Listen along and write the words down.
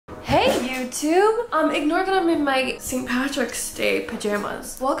YouTube. Ignore that I'm in my St. Patrick's Day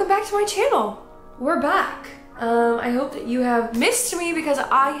pajamas. Welcome back to my channel. We're back. I hope that you have missed me because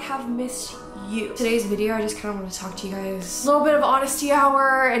I have missed you. Today's video, I just kind of want to talk to you guys. A little bit of honesty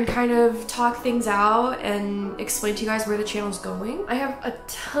hour and kind of talk things out and explain to you guys where the channel's going. I have a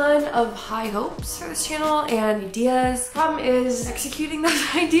ton of high hopes for this channel and ideas. Problem is executing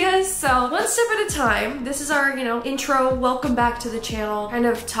those ideas. So one step at a time. This is our, intro, welcome back to the channel. Kind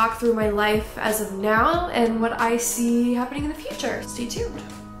of talk through my life as of now and what I see happening in the future. Stay tuned.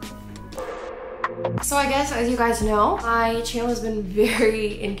 So I guess, as you guys know, my channel has been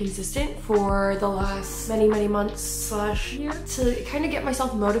very inconsistent for the last many months / year. To kind of get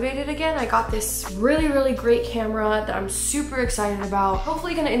myself motivated again, I got this really great camera that I'm super excited about.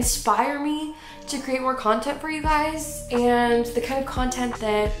 Hopefully gonna inspire me to create more content for you guys and the kind of content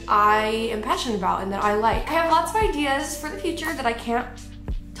that I am passionate about and that I like. I have lots of ideas for the future that I can't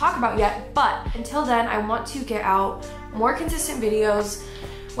talk about yet, but until then, I want to get out more consistent videos,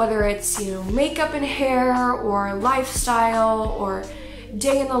 whether it's, makeup and hair or lifestyle or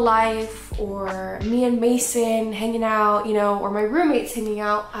day in the life or me and Mason hanging out, or my roommates hanging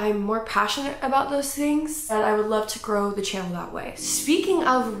out. I'm more passionate about those things and I would love to grow the channel that way. Speaking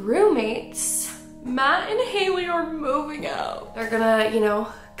of roommates, Matt and Haley are moving out. They're gonna,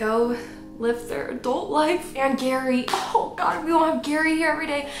 go live their adult life. And Gary, oh God, we don't have Gary here every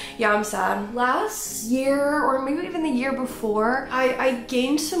day. Yeah, I'm sad. Last year, or maybe even the year before, I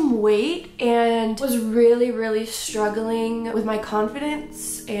gained some weight and was really struggling with my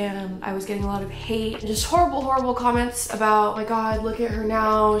confidence, and I was getting a lot of hate, just horrible comments about, oh my God, look at her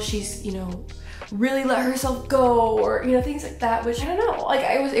now, she's, really let herself go, or things like that, which I don't know, like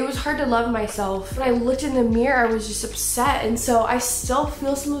it was hard to love myself. When I looked in the mirror, I was just upset, and so I still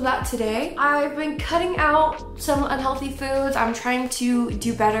feel some of that today. I've been cutting out some unhealthy foods. I'm trying to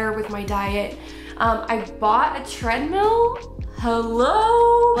do better with my diet. I bought a treadmill.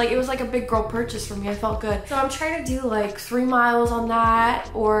 Hello? Like, it was like a big girl purchase for me. I felt good. So I'm trying to do like 3 miles on that,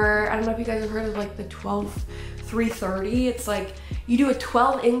 or I don't know if you guys have heard of like the 12-3-30. It's like you do a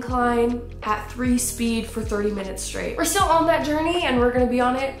 12 incline at 3 speed for 30 minutes straight. We're still on that journey and we're gonna be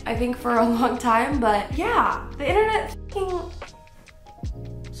on it, I think, for a long time, but yeah, the internet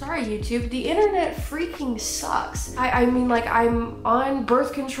sorry YouTube, the internet freaking sucks. I mean, like, I'm on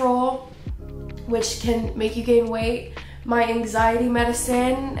birth control, which can make you gain weight. My anxiety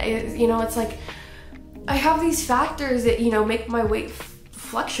medicine is, it's like, I have these factors that, make my weight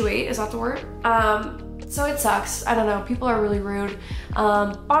fluctuate, is that the word? So it sucks. I don't know, people are really rude.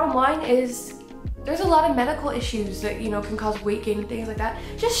 Bottom line is, there's a lot of medical issues that, can cause weight gain and things like that.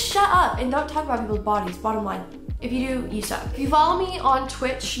 Just shut up and don't talk about people's bodies, bottom line. If you do, you suck. If you follow me on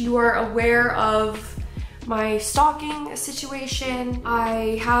Twitch, you are aware of my stalking situation.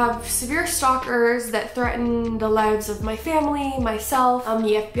 I have severe stalkers that threaten the lives of my family, myself.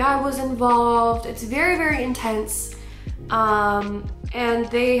 The FBI was involved. It's very intense. And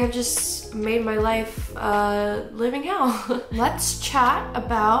they have just made my life living hell. Let's chat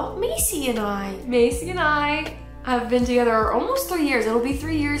about Macy and I. Macy and I have been together almost 3 years. It'll be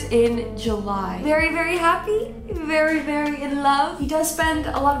 3 years in July. Very happy, very in love. He does spend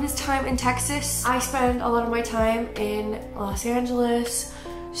a lot of his time in Texas. I spend a lot of my time in Los Angeles.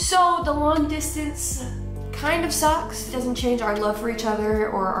 So the long distance kind of sucks. It doesn't change our love for each other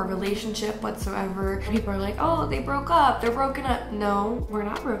or our relationship whatsoever. People are like, oh, they broke up, they're broken up. No, we're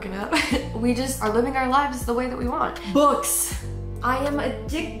not broken up. We just are living our lives the way that we want. Books. I am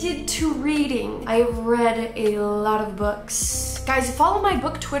addicted to reading. I've read a lot of books. Guys, follow my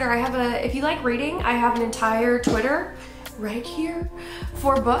book Twitter. If you like reading, I have an entire Twitter right here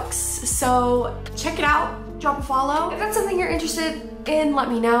for books. So check it out, drop a follow. If that's something you're interested in, let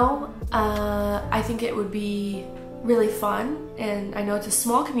me know. I think it would be really fun, and I know it's a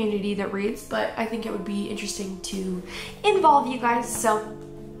small community that reads, but I think it would be interesting to involve you guys. So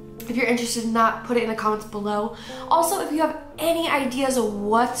if you're interested in that, put it in the comments below. Also, if you have any ideas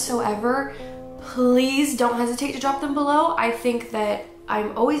whatsoever, please don't hesitate to drop them below. I think that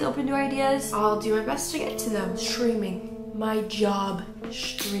I'm always open to ideas. I'll do my best to get to them. Streaming, my job,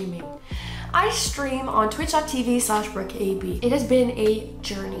 streaming. I stream on twitch.tv/BrookeAB. It has been a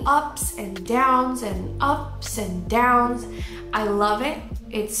journey. Ups and downs and ups and downs. I love it.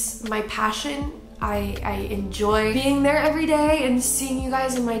 It's my passion. I enjoy being there every day and seeing you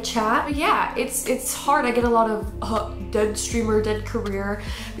guys in my chat. But yeah, it's hard. I get a lot of dead streamer, dead career,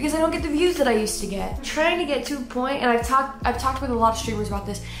 because I don't get the views that I used to get. I'm trying to get to a point, and I've talked with a lot of streamers about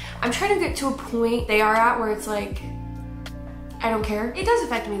this. I'm trying to get to a point they are at where it's like, I don't care. It does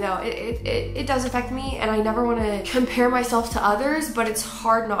affect me though. It does affect me, and I never want to compare myself to others, but it's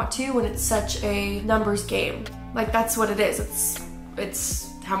hard not to when it's such a numbers game. Like, that's what it is. It's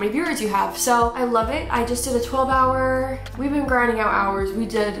how many viewers you have. So I love it. I just did a 12-hour, we've been grinding out hours. We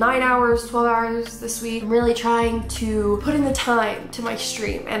did 9 hours, 12 hours this week. I'm really trying to put in the time to my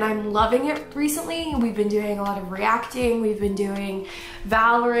stream, and I'm loving it recently. We've been doing a lot of reacting. We've been doing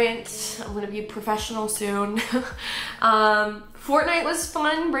Valorant. I'm gonna be a professional soon. Fortnite was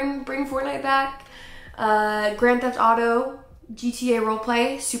fun. Bring Fortnite back. Grand Theft Auto, GTA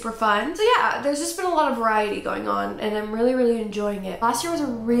roleplay, super fun. So yeah, there's just been a lot of variety going on, and I'm really enjoying it. Last year was a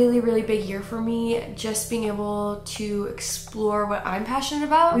really big year for me, just being able to explore what I'm passionate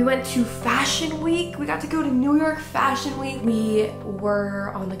about. We went to Fashion Week. We got to go to New York Fashion Week. We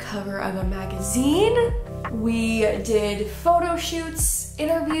were on the cover of a magazine. We did photo shoots,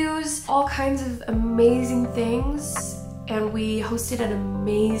 interviews, all kinds of amazing things, and we hosted an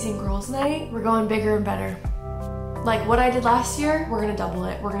amazing girls' night. We're going bigger and better. Like what I did last year, we're gonna double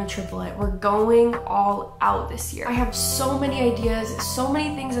it, we're gonna triple it. We're going all out this year. I have so many ideas, so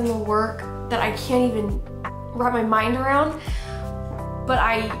many things in the work that I can't even wrap my mind around, but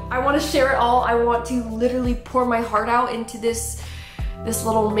I wanna share it all. I want to literally pour my heart out into this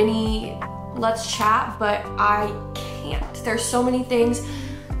little mini let's chat, but I can't. There's so many things.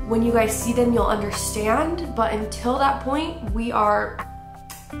 When you guys see them, you'll understand, but until that point, we are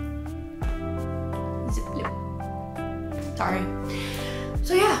sorry.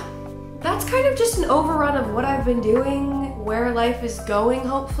 So yeah, that's kind of just an overrun of what I've been doing, where life is going,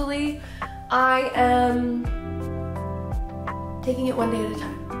 hopefully. I am taking it one day at a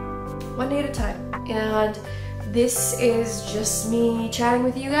time. One day at a time. And this is just me chatting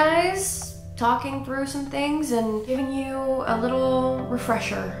with you guys, talking through some things and giving you a little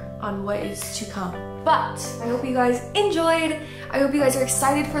refresher on what is to come. But I hope you guys enjoyed. I hope you guys are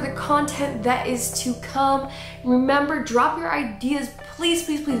excited for the content that is to come. Remember, drop your ideas, please.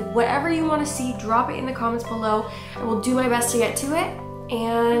 Whatever you want to see, drop it in the comments below. I will do my best to get to it.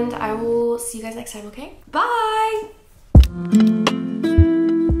 And I will see you guys next time, okay? Bye!